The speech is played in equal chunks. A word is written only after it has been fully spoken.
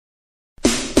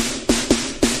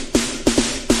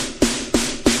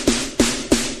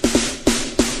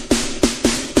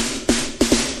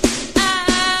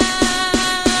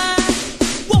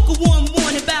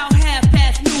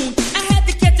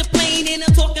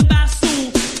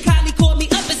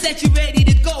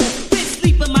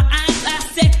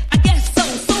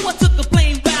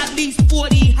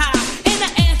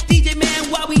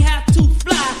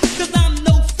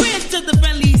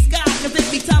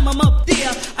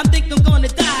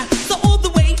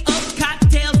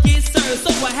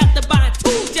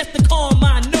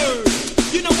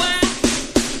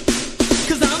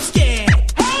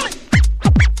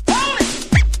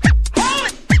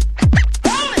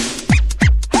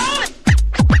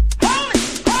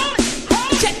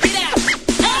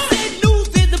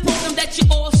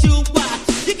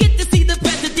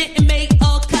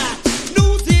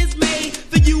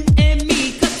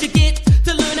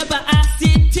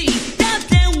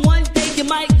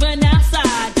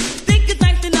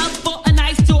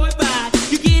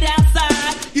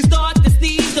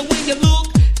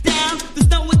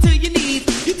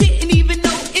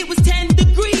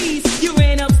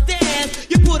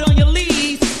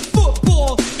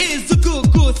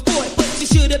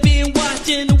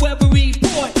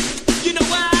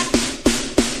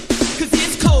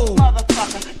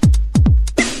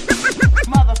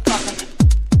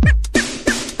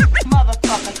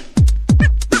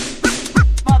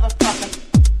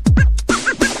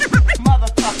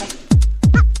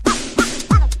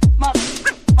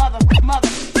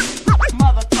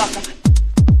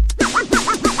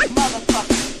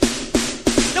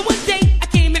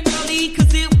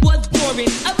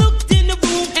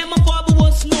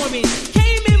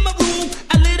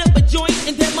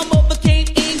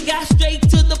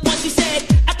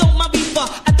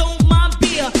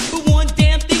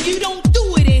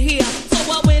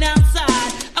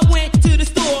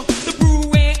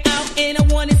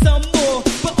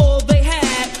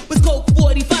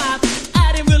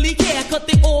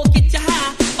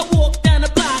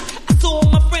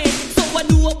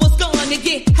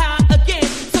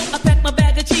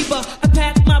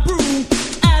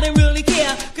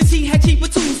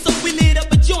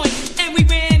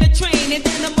pain, and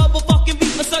then a motherfucking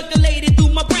reaper circulated through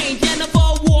my brain. Jennifer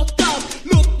walked up,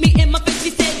 looked me in my face, she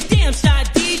said, damn,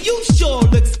 Shy-D, you sure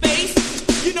look space.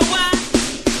 You know why?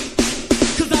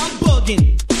 Cause I'm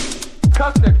bugging.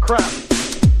 Cut that crap.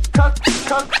 Cut that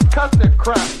crap. Cut that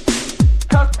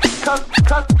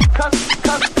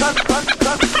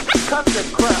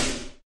crap.